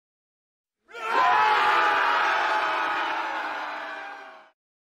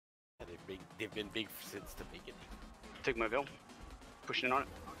They've been big since the beginning. Take my veil. Pushing in on it.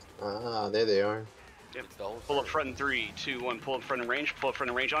 Ah, there they are. Yep. Pull up front in 3, 2, 1. Pull up front and range. Pull up front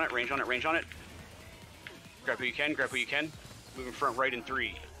and range on it. Range on it. Range on it. Grab who you can. Grab who you can. Moving front right in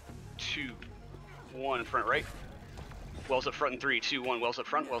 3, 2, 1. Front right. Wells up front in 3, 2, 1. Wells up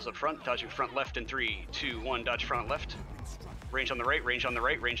front. Wells up front. Dodging front left in 3, 2, 1. Dodge front left. Range on the right. Range on the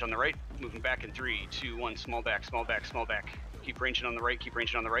right. Range on the right. Moving back in 3, 2, 1. Small back. Small back. Small back. Keep ranging on the right. Keep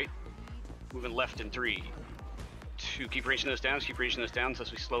ranging on the right. Moving left in 3, 2. Keep ranging those downs. Keep ranging those downs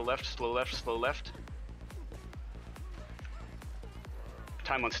as we slow left. Slow left. Slow left.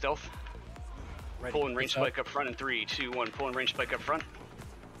 Time on stealth. Ready. Pull and range spike up front in 3, 2, 1. Pull and range spike up front.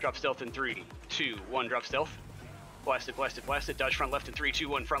 Drop stealth in 3, 2, 1. Drop stealth. Blast it, blast it, blast it. Dodge front left in 3, 2,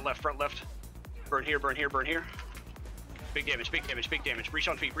 1. Front left, front left. Burn here, burn here, burn here. Big damage, big damage, big damage. Reach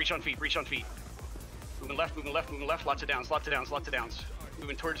on feet, reach on feet, reach on feet. Moving left, moving left, moving left. Lots of downs, lots of downs, lots of downs.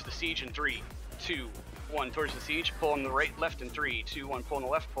 Moving towards the siege in 3, 2, 1. Towards the siege. Pull on the right, left in 3, 2, 1. Pull on the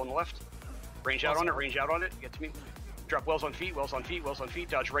left, pull on the left. Range out on it, range out on it. Get to me. Drop wells on feet, wells on feet, wells on feet.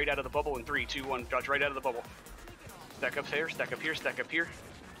 Dodge right out of the bubble in 3, 2, 1. Dodge right out of the bubble. Stack up here, stack up here, stack up here.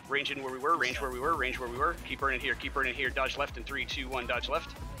 Range in where we were, range where we were, range where we were. Keep burning here, keep burning here. Dodge left in 3, 2, 1. Dodge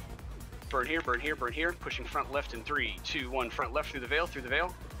left. Burn here, burn here, burn here. Pushing front left in 3, 2, 1. Front left through the veil, through the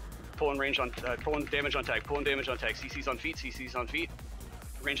veil. Pulling range on, pulling damage on tag, pulling damage on tag. CC's on feet, CC's on feet.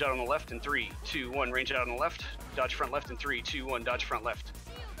 Range out on the left in 3, 2, 1. Range out on the left. Dodge front left in 3, 2, 1. Dodge front left.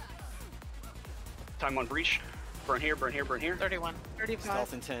 Time on breach. Burn here, burn here, burn here. 31. 35.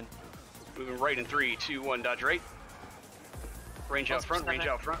 Stealth in 10. Moving right in 3, 2, 1. Dodge right. Range out front, range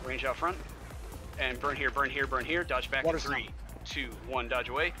out front, range out front. And burn here, burn here, burn here. Dodge back in 3, 2, 1. Dodge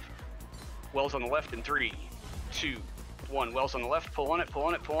away. Wells on the left in 3, 2, 1. Wells on the left. Pull on it, pull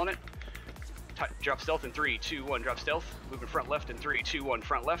on it, pull on it. Drop stealth in 3, 2, 1. Drop stealth. Moving front left in 3, 2, 1.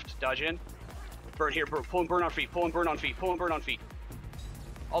 Front left. Dodge in. Burn here, pull and burn on feet, pull and burn on feet, pull and burn on feet.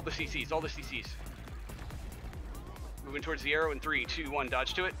 All the CCs, all the CCs. Moving towards the arrow in 3, 2, 1.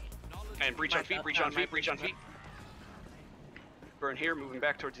 Dodge to it. And breach on feet, breach on feet, breach on feet. Burn here, moving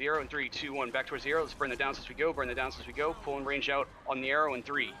back towards the arrow in 3, 2, 1. Back towards the arrow. Let's burn the downs as we go, burn the downs as we go. Pull and range out on the arrow in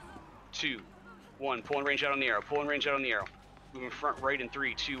 3, 2, 1. Pull and range out on the arrow, pull and range out on the arrow. Moving front right in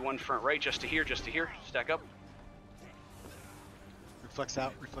 3, 2, 1. Front right, just to here, just to here. Stack up. Reflex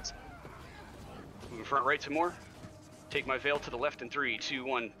out, reflex. Moving front right some more. Take my veil to the left in 3, 2,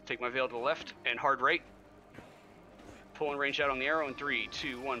 1. Take my veil to the left and hard right. Pull and range out on the arrow in 3,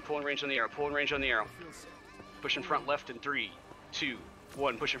 2, 1. Pull and range on the arrow, pull and range on the arrow. Pushing front left in 3, 2,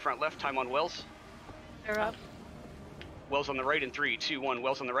 1. Pushing front left. Time on wells. They're up. Wells on the right in 3, 2, 1.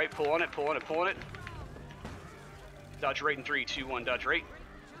 Wells on the right. Pull on it, pull on it, pull on it. Dodge right in 3, 2, 1. Dodge right.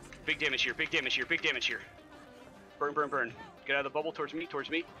 Big damage here, big damage here, big damage here. Burn, burn, burn. Get out of the bubble towards me,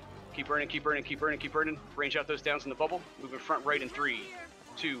 towards me. Keep burning, keep burning, keep burning, keep burning. Range out those downs in the bubble. Moving front right in 3,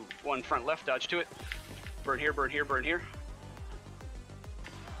 2, 1. Front left. Dodge to it. Burn here, burn here, burn here.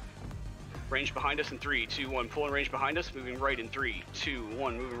 Range behind us in 3, 2, 1. Pulling range behind us. Moving right in 3, 2,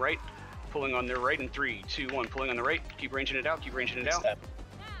 1. Moving right. Pulling on their right in 3, 2, 1. Pulling on the right. Keep ranging it out. Keep ranging it out.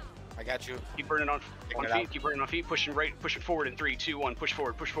 I got you. Keep burning on feet. Keep burning on feet. Pushing right. Push it forward in 3, 2, 1. Push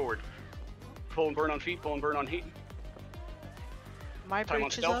forward. Push forward. Pull and burn on feet. Pull and burn on heat. My Time on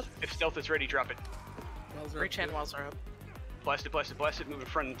breach is up. stealth. If stealth is ready, drop it. Breach and walls are up. Blast it. Blast it. Blast it. Moving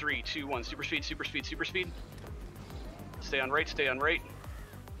front in 3, 2, 1. Super speed. Super speed. Super speed. Stay on right. Stay on right.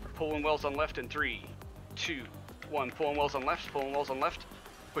 Pulling wells on left in 3, 2, 1. Pulling wells on left. Pulling wells on left.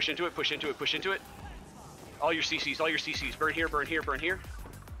 Push into it. Push into it. Push into it. All your CCs. All your CCs. Burn here. Burn here. Burn here.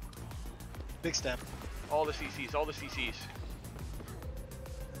 Big step. All the CCs. All the CCs.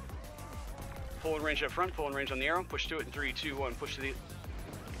 Pull and range up front. Pull and range on the arrow. Push to it in 3, 2, 1. Push to the.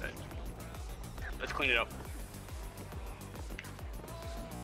 Let's clean it up.